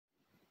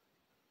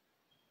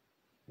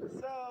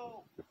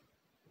So,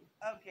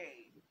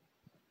 okay.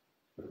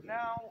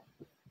 Now,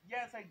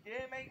 yes, I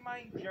did make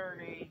my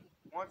journey.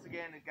 Once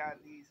again, it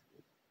got these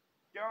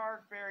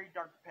dark, very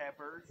dark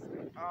peppers.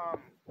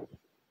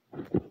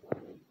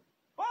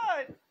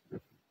 But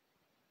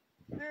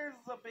there's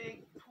a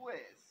big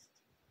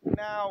twist.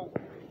 Now,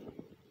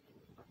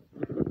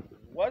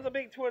 what's a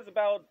big twist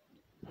about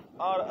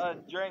a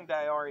drink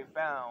that I already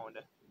found?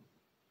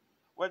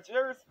 Which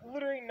there's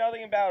literally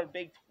nothing about a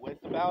big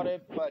twist about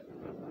it, but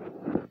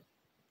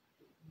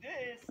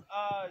this,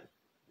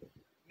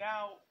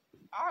 now,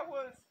 I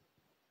was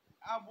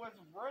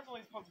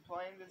originally supposed to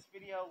play in this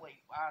video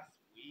like last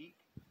week,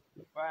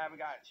 but I haven't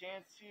got a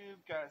chance to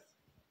because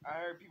I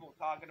heard people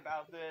talking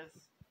about this.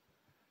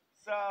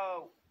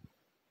 So,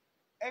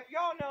 if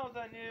y'all know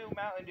the new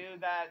Mountain Dew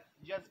that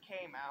just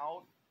came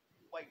out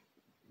like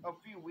a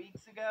few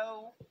weeks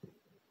ago,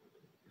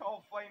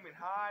 called Flamin'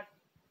 Hot,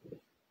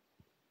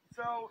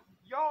 so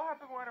y'all have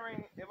been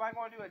wondering if I'm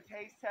going to do a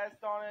taste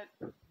test on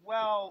it.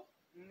 Well,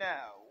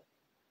 no.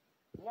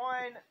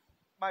 One,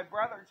 my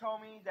brother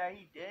told me that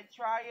he did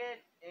try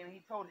it, and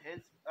he told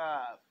his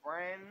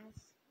friends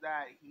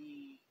that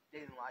he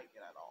didn't like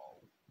it at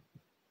all.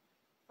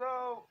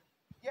 So,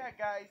 yeah,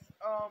 guys.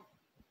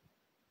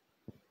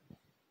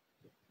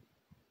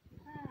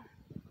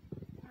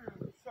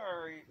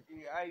 Sorry,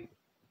 I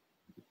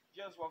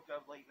just woke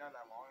up late not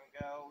that long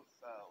ago,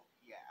 so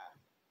yeah.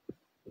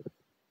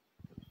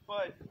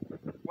 But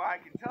what I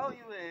can tell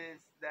you is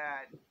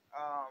that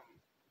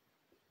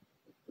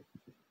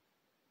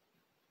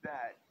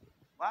that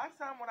last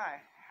time when I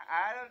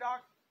had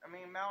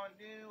Mountain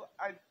Dew,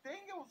 I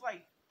think it was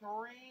like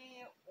 3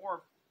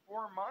 or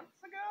 4 months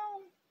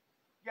ago.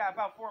 Yeah,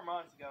 about 4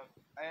 months ago,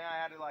 and I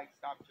had to like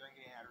stop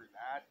drinking after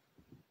that.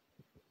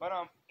 But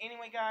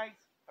anyway, guys,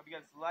 hope you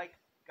guys like,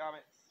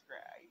 comment,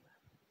 subscribe.